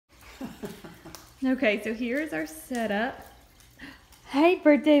Okay, so here's our setup. Hey,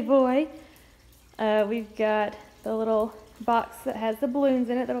 birthday boy. We've got the little box that has the balloons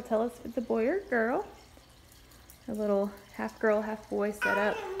in it that'll tell us if it's a boy or a girl. A little half girl, half boy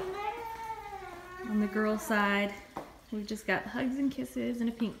setup. On the girl side, we've just got hugs and kisses in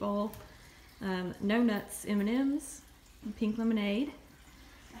a pink bowl. No nuts M&Ms, and pink lemonade.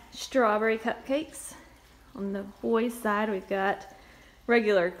 Strawberry cupcakes. On the boys' side, we've got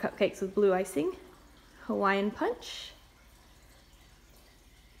regular cupcakes with blue icing. Hawaiian punch.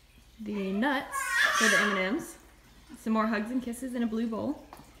 The nuts for the M&Ms. Some more hugs and kisses in a blue bowl.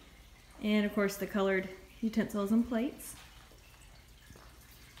 And of course the colored utensils and plates.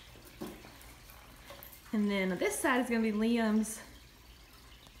 And then this side is going to be Liam's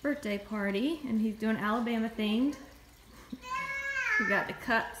birthday party, and he's doing Alabama themed. We've got the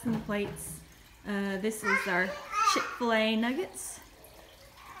cups and the plates. This is our Chick-fil-A nuggets,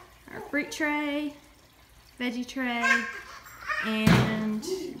 our fruit tray, veggie tray, and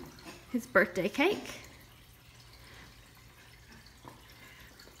his birthday cake.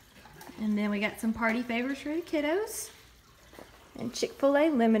 And then we got some party favors for the kiddos. And Chick-fil-A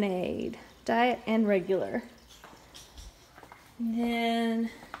lemonade, diet and regular. And then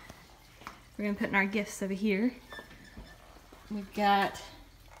we're gonna put in our gifts over here. We've got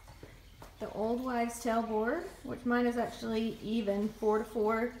the old wives' tale board, which mine is actually even 4 to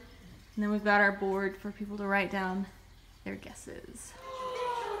 4. And then we've got our board for people to write down their guesses.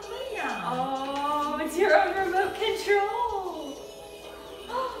 Oh, it's your own remote control.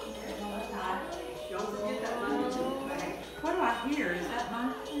 What do I hear? Is that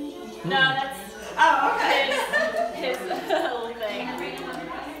mine? No, that's his little thing. Yeah.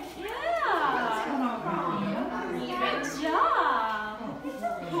 Good job.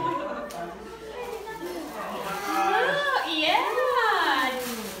 Oh, yeah.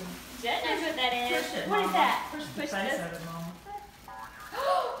 Jen knows what that is. Push it, What is Mama. that? Push Face this. of it, Mama.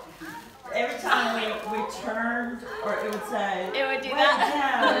 Every time we turned, or it would say, It would do "Way that.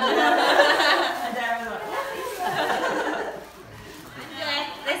 down." And Dad was like,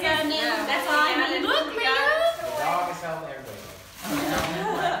 That's all I need. Look, Liam. The dog is helping everybody.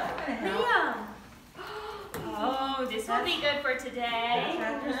 Liam. Oh, this will be good for today.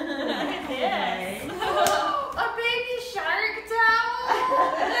 Look at this. A baby shark towel.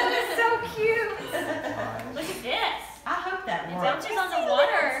 That is so cute. Look at this. I hope that It works. bounces on the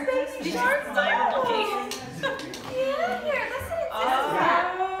water. Baby shark towel. Yeah, here, listen to Oh,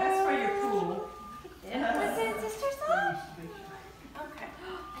 that's for your pool. Listen, sister song. Okay.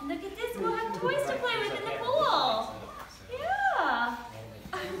 And look at this. We'll have toys to play with in the pool. Yeah.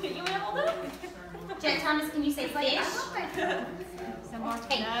 You want to hold them? Jen Thomas, can you say fish? Some more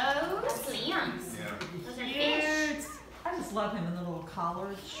Hey, those clams. Those are fish. I just love him in the little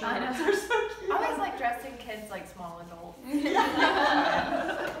collared shirt. I know. They're so cute. I always like dressing kids like small adults.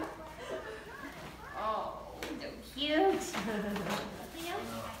 Oh, so cute.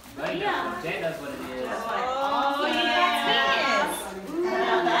 Yeah. Jay knows what it is. Oh, yeah.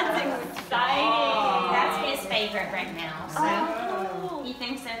 Now that's exciting. That's his favorite right now. So Oh. he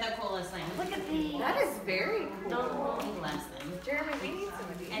thinks they're the coolest thing. Look at these. That is very cool. He loves them. Jeremy, we need some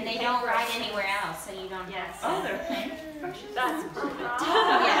of these. And they don't ride anywhere else, so you don't Yes. Oh, they're pink. That's perfect.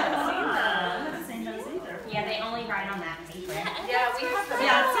 I haven't seen those either. Yeah, they only ride on that paper. Yeah, we have the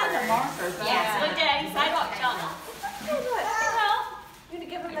Yeah, it's in the markers. Yeah. Look, Daddy, sidewalk shop. Hello. You want to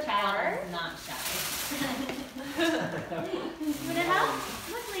give them The the child card? is not shy. You want to help?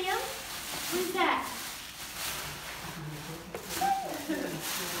 Look, Liam. Who's that?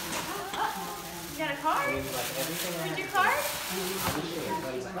 You got a card? Where's your card?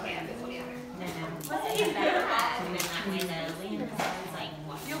 What's in that bag? And that way the Liam is like,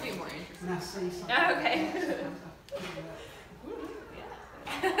 what? You'll be more interested. Oh, okay.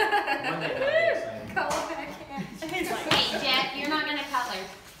 Color back in. Hey, Jack, you're not gonna color.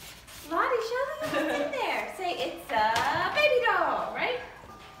 Lottie, show them what's in there. Say it's a baby doll, right?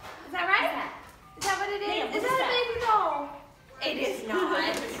 Is that right? Is that what it Liam, is? what Is is that that? a baby doll? It is not.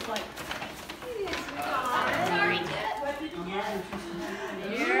 It is not. Very good.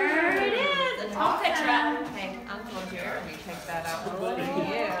 Here it is. A tall picture. Hey, Uncle Jeremy picked that out for you.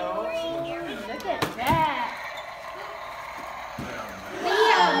 Look at that.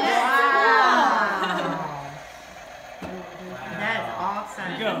 Wow. That's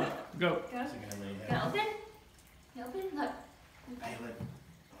awesome. Go. Can I open? Can I open? Look.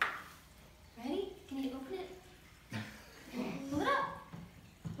 Ready? Can you open it? Pull it up.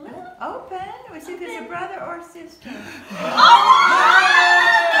 Pull it up. Open. We see if it's a brother or a sister.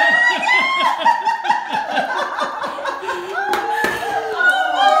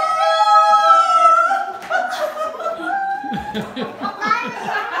 Lonnie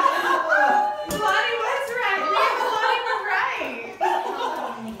was right. Liam and Lonnie were right.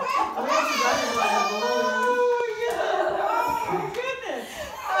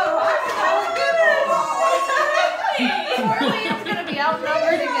 Poor Liam's gonna be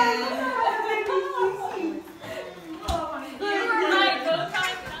outnumbered again. You were right both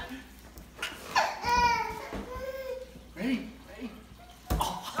times. Ready? Ready?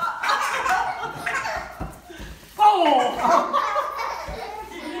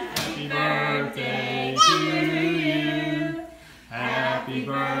 Happy birthday to you. Happy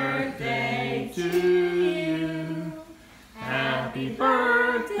birthday to you. Happy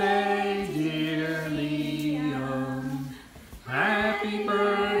birthday, dear Liam. Happy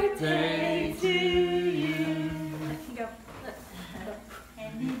birthday to you. Go.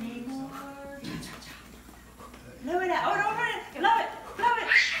 Blow it out. Oh, don't run it. Blow it. Blow it.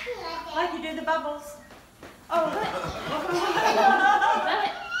 Like you do the bubbles. Oh, look.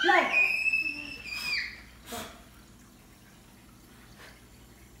 Blow it. Blow.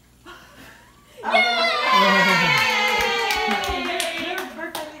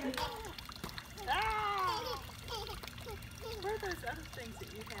 Where are those other things that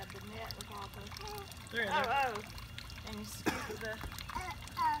you had, the net with all the... Oh. And you scoop the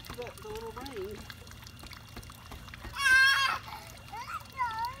little ring.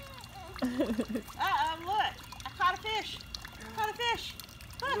 Look! I caught a fish! I caught a fish!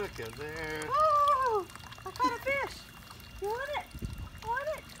 Look at there. Oh! I caught a fish! You want it? Want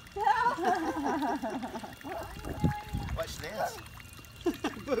it? Watch this.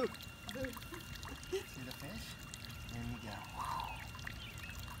 Boo. See the fish? There you go.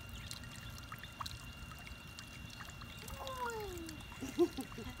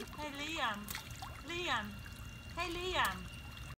 Hey, Liam. Liam. Hey, Liam.